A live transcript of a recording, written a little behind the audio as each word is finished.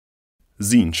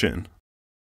Zeen Chin.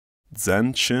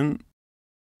 Zeen Chin?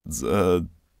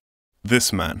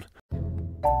 This man.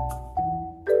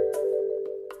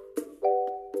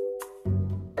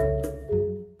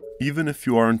 Even if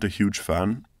you aren't a huge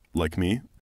fan, like me,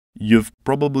 you've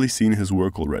probably seen his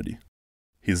work already.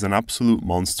 He's an absolute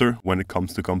monster when it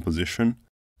comes to composition,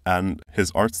 and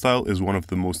his art style is one of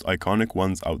the most iconic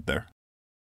ones out there.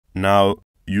 Now,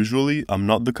 usually I'm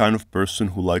not the kind of person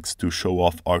who likes to show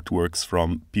off artworks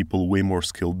from people way more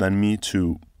skilled than me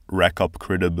to rack up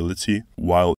credibility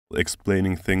while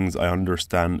explaining things I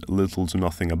understand little to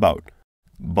nothing about.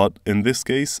 But in this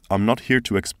case, I'm not here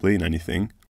to explain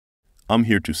anything. I'm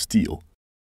here to steal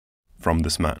from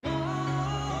this man.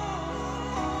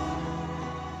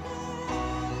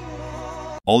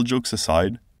 All jokes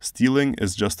aside, stealing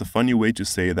is just a funny way to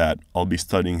say that I'll be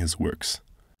studying his works,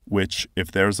 which,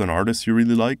 if there's an artist you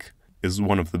really like, is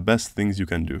one of the best things you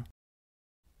can do.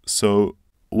 So,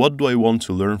 what do I want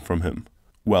to learn from him?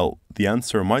 Well, the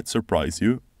answer might surprise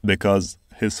you, because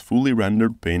his fully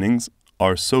rendered paintings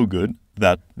are so good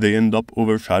that they end up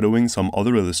overshadowing some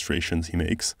other illustrations he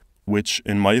makes, which,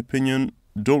 in my opinion,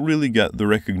 don't really get the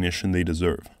recognition they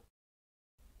deserve.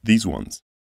 These ones.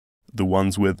 The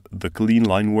ones with the clean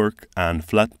line work and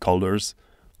flat colors,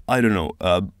 I don't know,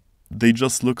 they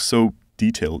just look so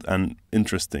detailed and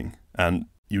interesting and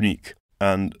unique.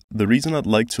 And the reason I'd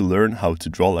like to learn how to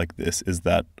draw like this is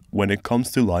that when it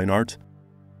comes to line art,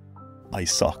 I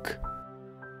suck.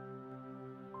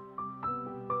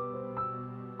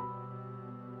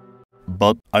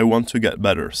 But I want to get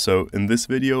better, so in this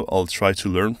video I'll try to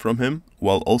learn from him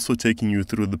while also taking you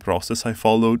through the process I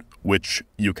followed, which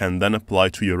you can then apply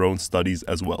to your own studies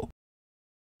as well.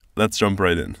 Let's jump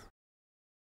right in.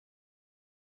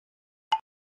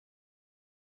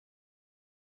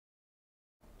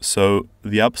 So,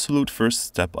 the absolute first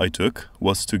step I took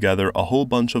was to gather a whole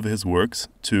bunch of his works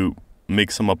to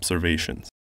make some observations.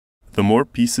 The more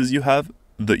pieces you have,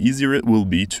 the easier it will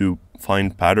be to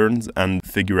find patterns and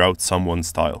figure out someone's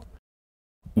style.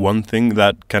 One thing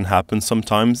that can happen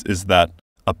sometimes is that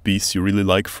a piece you really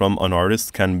like from an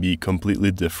artist can be completely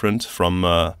different from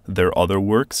their other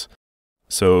works.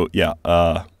 So yeah,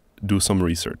 do some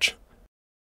research.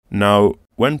 Now,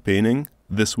 when painting,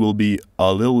 this will be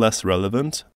a little less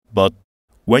relevant, but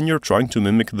when you're trying to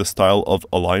mimic the style of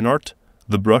a line art,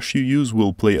 the brush you use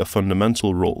will play a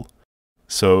fundamental role.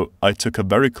 So I took a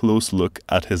very close look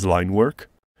at his line work,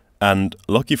 and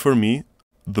lucky for me,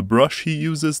 the brush he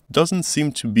uses doesn't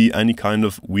seem to be any kind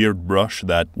of weird brush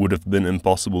that would have been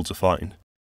impossible to find.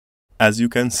 As you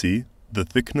can see, the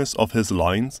thickness of his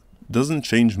lines doesn't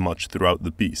change much throughout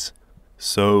the piece.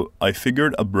 So I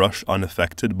figured a brush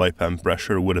unaffected by pen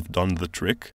pressure would have done the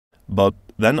trick, but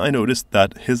then I noticed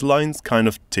that his lines kind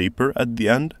of taper at the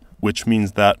end, which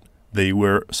means that they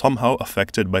were somehow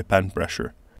affected by pen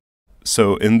pressure.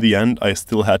 So in the end, I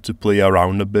still had to play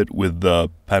around a bit with the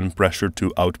pen pressure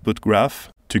to output graph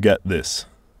to get this.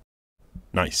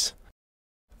 Nice.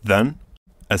 Then,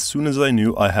 as soon as I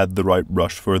knew I had the right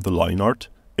brush for the line art,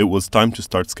 it was time to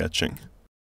start sketching.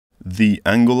 The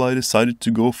angle I decided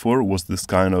to go for was this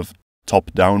kind of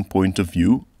top-down point of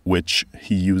view, which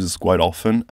he uses quite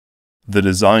often. The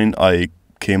design I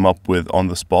came up with on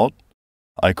the spot.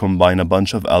 I combine a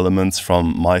bunch of elements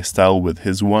from my style with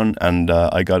his one, and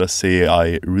I gotta say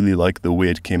I really like the way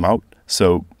it came out,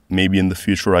 so maybe in the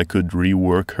future I could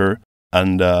rework her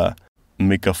and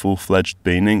make a full-fledged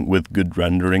painting with good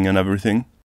rendering and everything.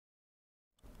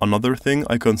 Another thing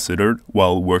I considered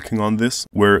while working on this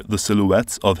were the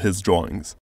silhouettes of his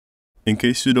drawings. In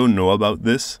case you don't know about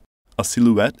this, a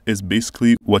silhouette is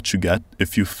basically what you get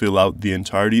if you fill out the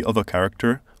entirety of a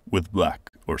character with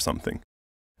black or something.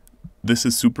 This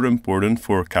is super important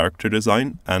for character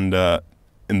design and,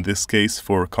 in this case,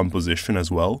 for composition as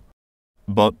well.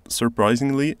 But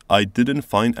surprisingly, I didn't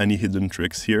find any hidden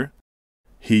tricks here.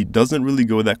 He doesn't really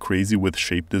go that crazy with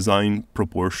shape design,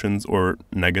 proportions, or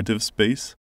negative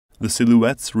space. The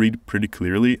silhouettes read pretty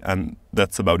clearly, and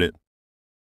that's about it.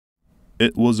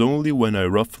 It was only when I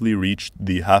roughly reached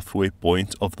the halfway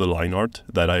point of the line art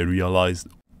that I realized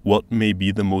what may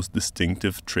be the most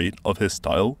distinctive trait of his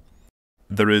style.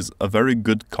 There is a very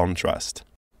good contrast,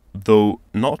 though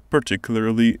not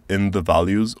particularly in the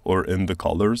values or in the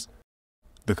colors.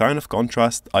 The kind of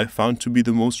contrast I found to be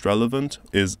the most relevant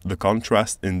is the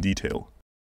contrast in detail.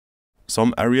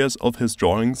 Some areas of his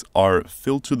drawings are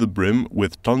filled to the brim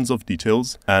with tons of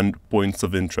details and points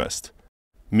of interest.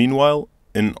 Meanwhile,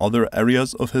 in other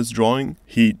areas of his drawing,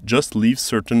 he just leaves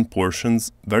certain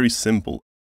portions very simple.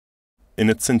 In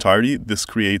its entirety, this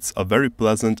creates a very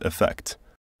pleasant effect.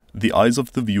 The eyes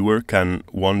of the viewer can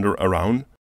wander around,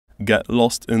 get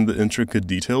lost in the intricate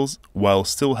details while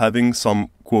still having some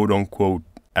quote-unquote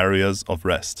areas of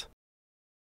rest.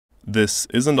 This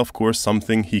isn't, of course,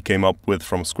 something he came up with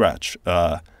from scratch.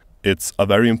 It's a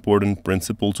very important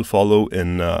principle to follow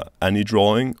in any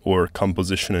drawing or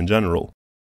composition in general.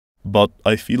 But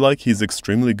I feel like he's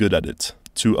extremely good at it,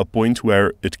 to a point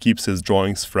where it keeps his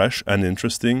drawings fresh and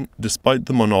interesting despite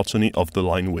the monotony of the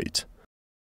line weight.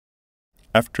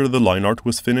 After the line art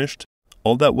was finished,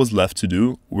 all that was left to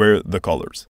do were the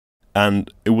colors.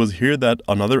 And it was here that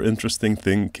another interesting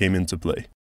thing came into play.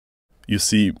 You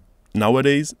see,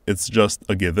 nowadays it's just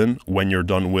a given when you're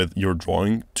done with your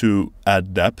drawing to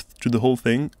add depth to the whole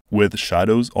thing with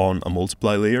shadows on a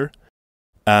multiply layer.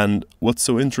 And what's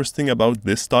so interesting about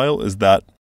this style is that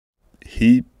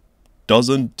he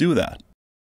doesn't do that,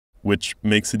 which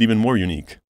makes it even more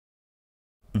unique.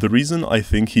 The reason I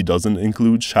think he doesn't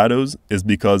include shadows is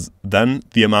because then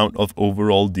the amount of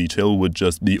overall detail would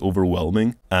just be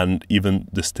overwhelming and even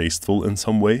distasteful in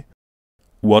some way.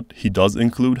 What he does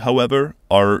include, however,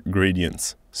 are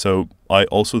gradients, so I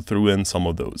also threw in some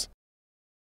of those.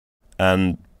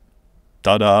 And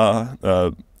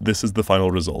ta-da! This is the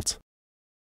final result.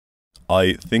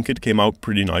 I think it came out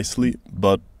pretty nicely,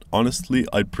 but honestly,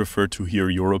 I'd prefer to hear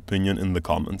your opinion in the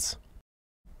comments.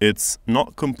 It's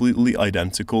not completely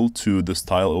identical to the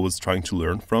style I was trying to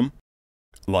learn from.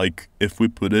 Like, if we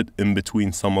put it in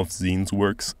between some of Zeen's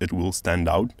works, it will stand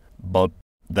out, but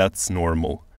that's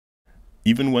normal.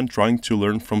 Even when trying to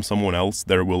learn from someone else,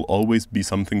 there will always be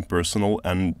something personal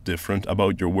and different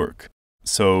about your work.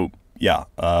 So, yeah,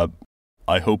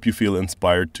 I hope you feel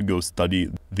inspired to go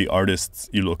study the artists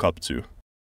you look up to.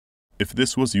 If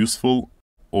this was useful,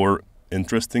 or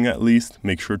interesting at least,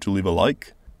 make sure to leave a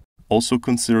like. Also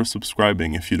consider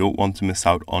subscribing if you don't want to miss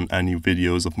out on any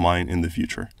videos of mine in the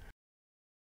future.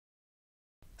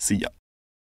 See ya!